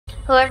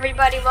Hello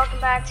everybody, welcome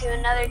back to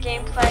another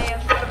gameplay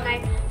of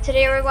Fortnite.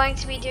 Today we're going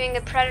to be doing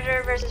the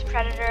Predator versus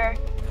Predator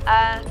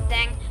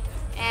thing.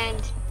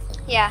 And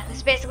yeah,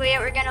 that's basically it.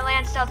 We're gonna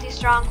land Stealthy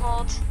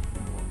Stronghold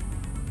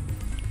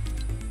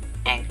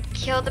and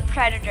kill the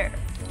Predator.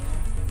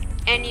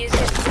 And use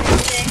his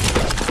mythic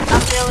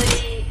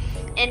ability,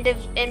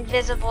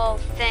 invisible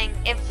thing,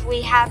 if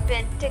we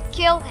happen to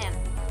kill him.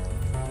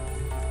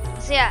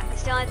 So yeah,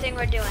 that's the only thing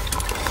we're doing.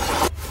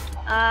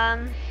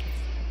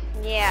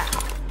 Yeah.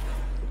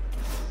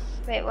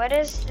 Wait, what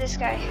does this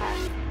guy have?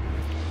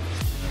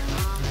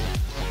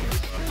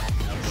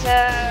 So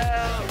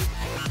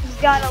he's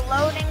got a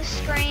loading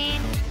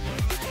screen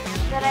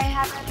that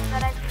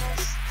I've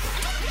missed.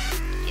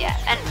 Yeah,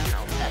 and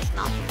no, that's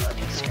not the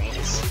loading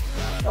screens.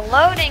 The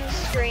loading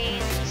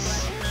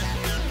screens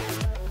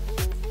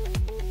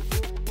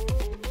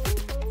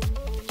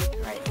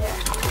right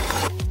there.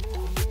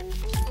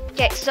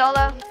 Okay,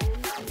 solo.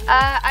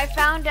 I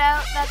found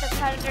out that the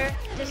Predator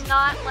does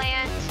not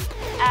land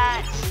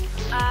at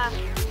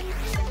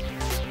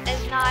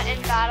is not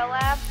in Battle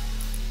Lab,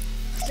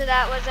 so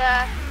that was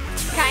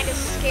kind of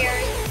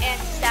scary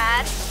and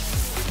sad.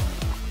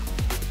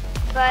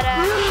 But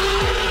I'm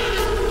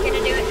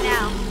gonna do it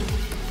now.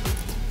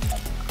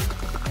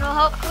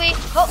 Well,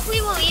 hopefully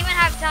we'll even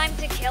have time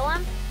to kill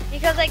him,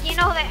 because like you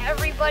know that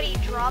everybody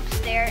drops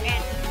there,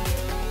 and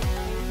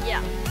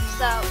yeah.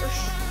 So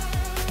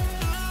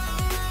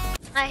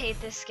I hate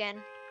this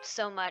skin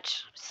so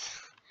much.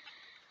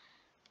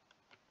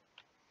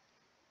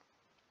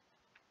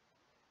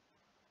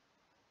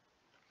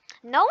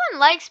 No one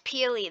likes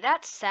Peely,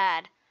 that's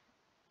sad.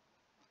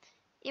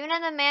 Even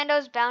in the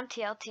Mando's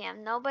Bounty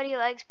LTM, nobody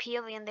likes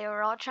Peely and they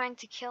were all trying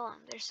to kill him.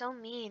 They're so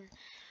mean.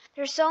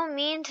 They're so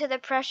mean to the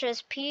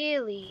precious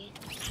Peely.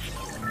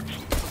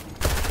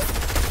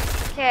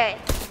 Okay.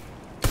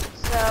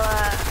 So,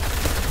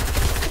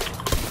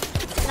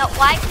 no,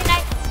 why can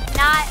I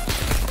not?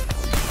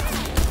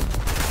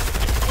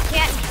 I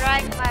can't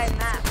drag my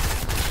map.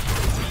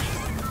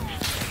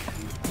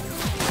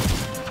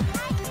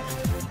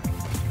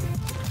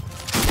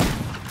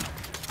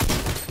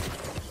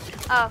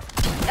 Oh,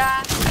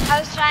 I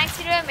was trying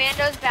to do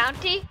Amando's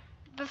Bounty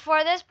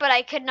before this, but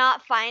I could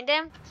not find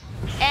him.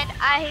 And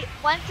I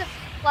went to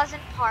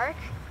Pleasant Park,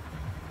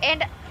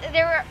 and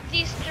there were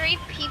these 3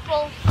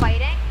 people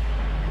fighting.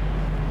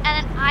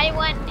 And then I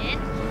went in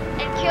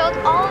and killed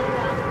all of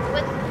them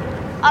with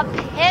a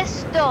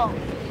pistol.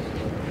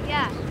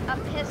 Yeah, a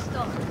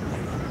pistol.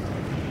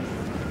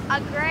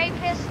 A gray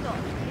pistol.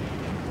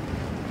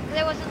 Because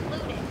I wasn't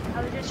looting.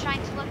 I was just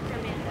trying to look for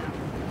Amando.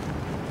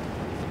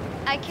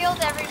 I killed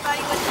everybody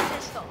with a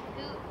pistol.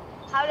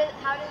 How does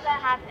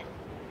that happen?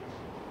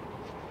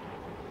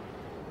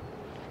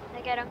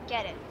 Like, I don't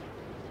get it.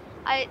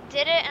 I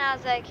did it and I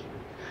was like,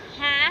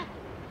 huh?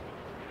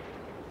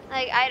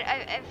 Like,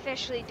 I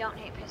officially don't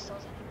hate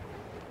pistols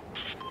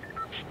anymore.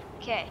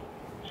 Okay.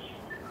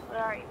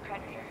 Where are you,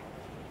 Predator?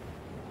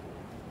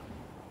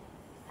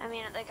 I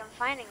mean, like, I'm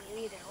finding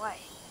you either way.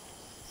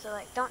 So,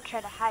 like, don't try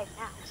to hide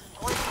now, because I'm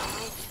going to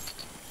find you.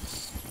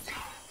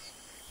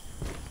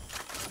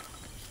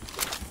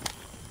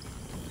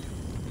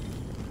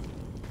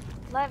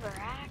 Lever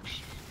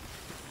action.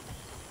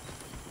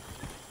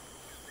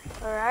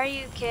 Where are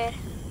you, kid?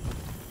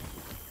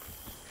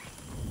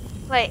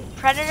 Wait,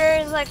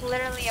 Predator is like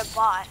literally a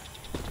bot.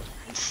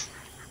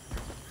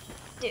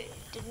 Dude,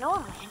 did no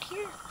one land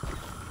here?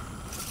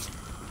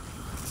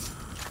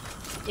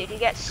 Dude, you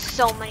get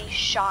so many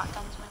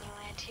shotguns when you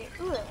land here.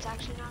 Ooh, that's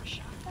actually not a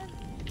shotgun.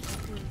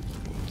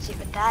 Let's see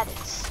what that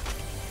is.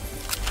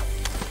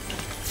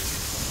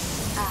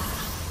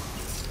 Ah.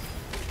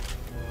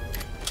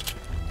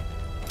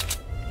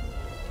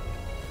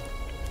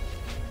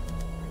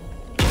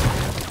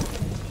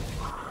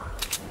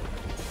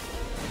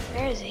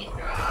 Where is he?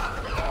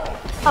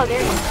 Oh, there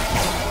he is.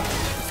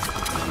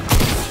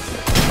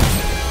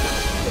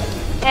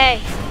 Hey.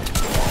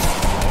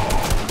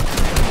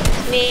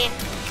 It's me.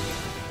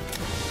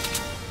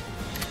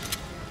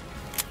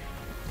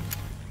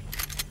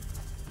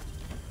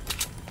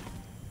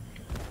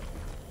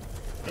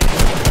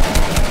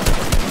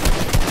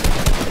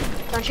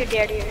 Don't you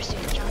dare do your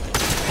stupid jump.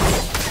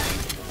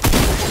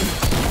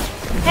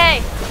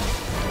 Hey!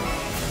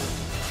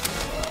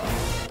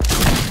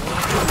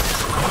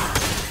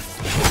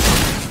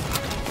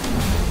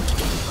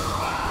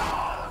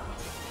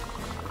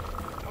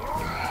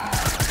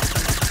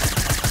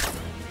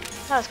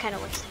 That was kind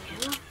of wasting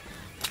ammo.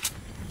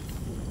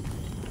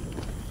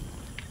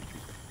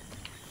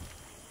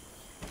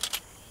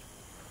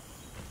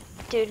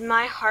 Dude,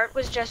 my heart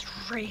was just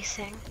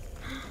racing.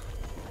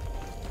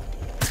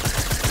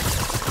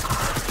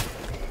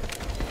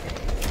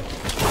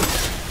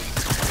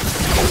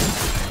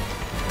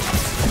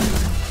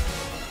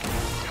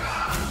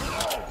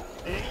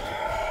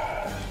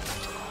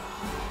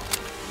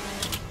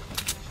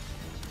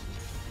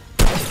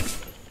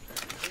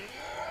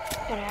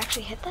 Did I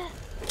actually hit that?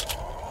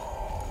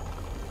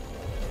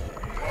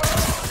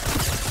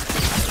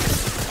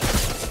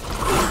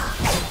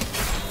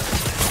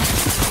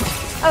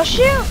 Oh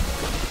shoot!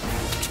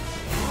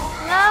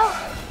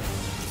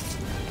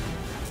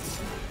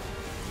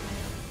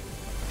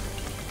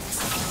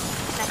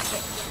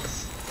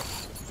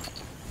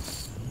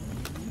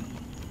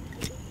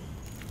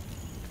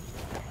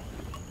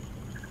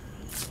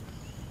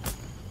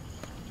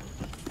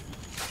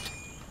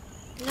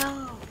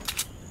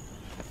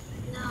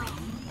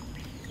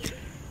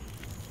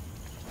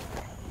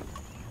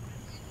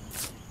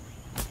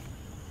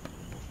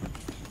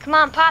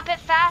 Come on, pop it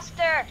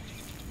faster.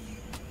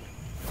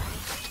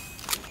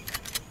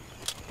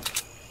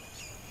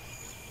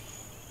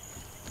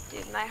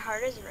 Dude, my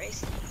heart is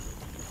racing.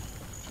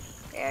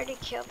 I already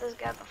killed this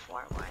guy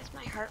before. Why is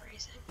my heart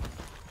racing?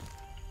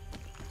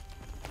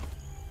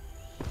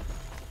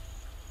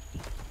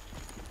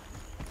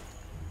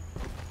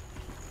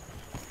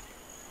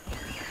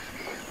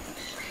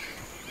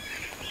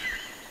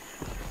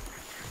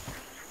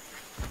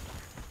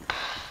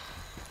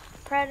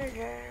 Predator,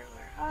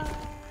 where are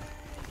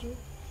you?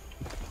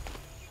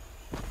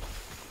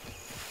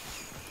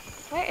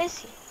 Where is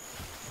he?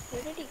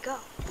 Where did he go?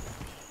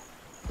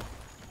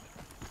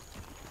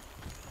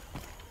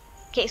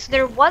 Okay, so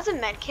there was a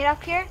med kit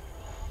up here.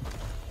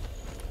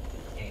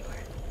 There you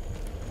were.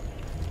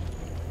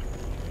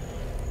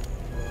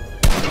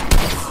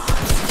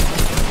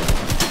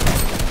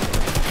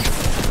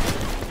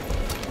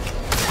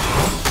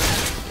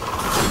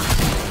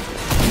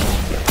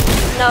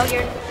 No,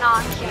 you're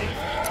not kidding.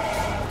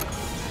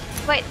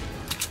 Wait.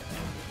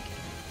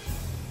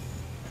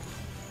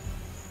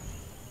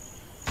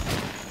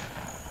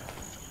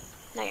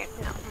 No, you're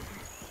no.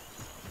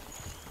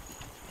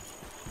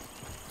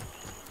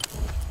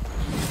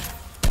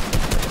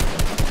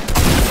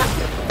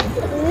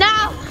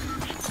 No!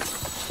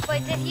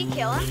 Wait, did he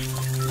kill him?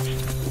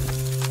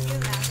 You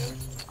imagine?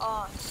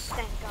 Oh,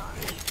 thank God.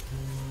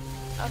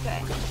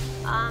 Okay.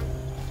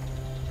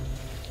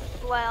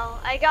 Well,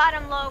 I got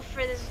him low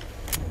for this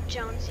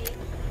Jonesy.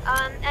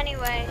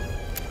 Anyway,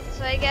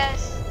 so I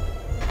guess.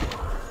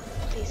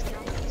 Please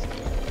kill him.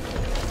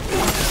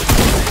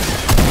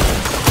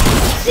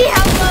 See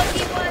how low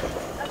he was?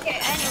 Okay,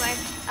 anyway,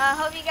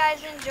 hope you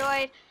guys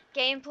enjoyed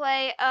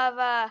gameplay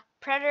of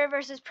Predator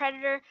versus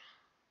Predator.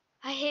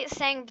 I hate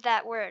saying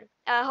that word.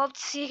 Hope to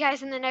see you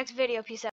guys in the next video. Peace out.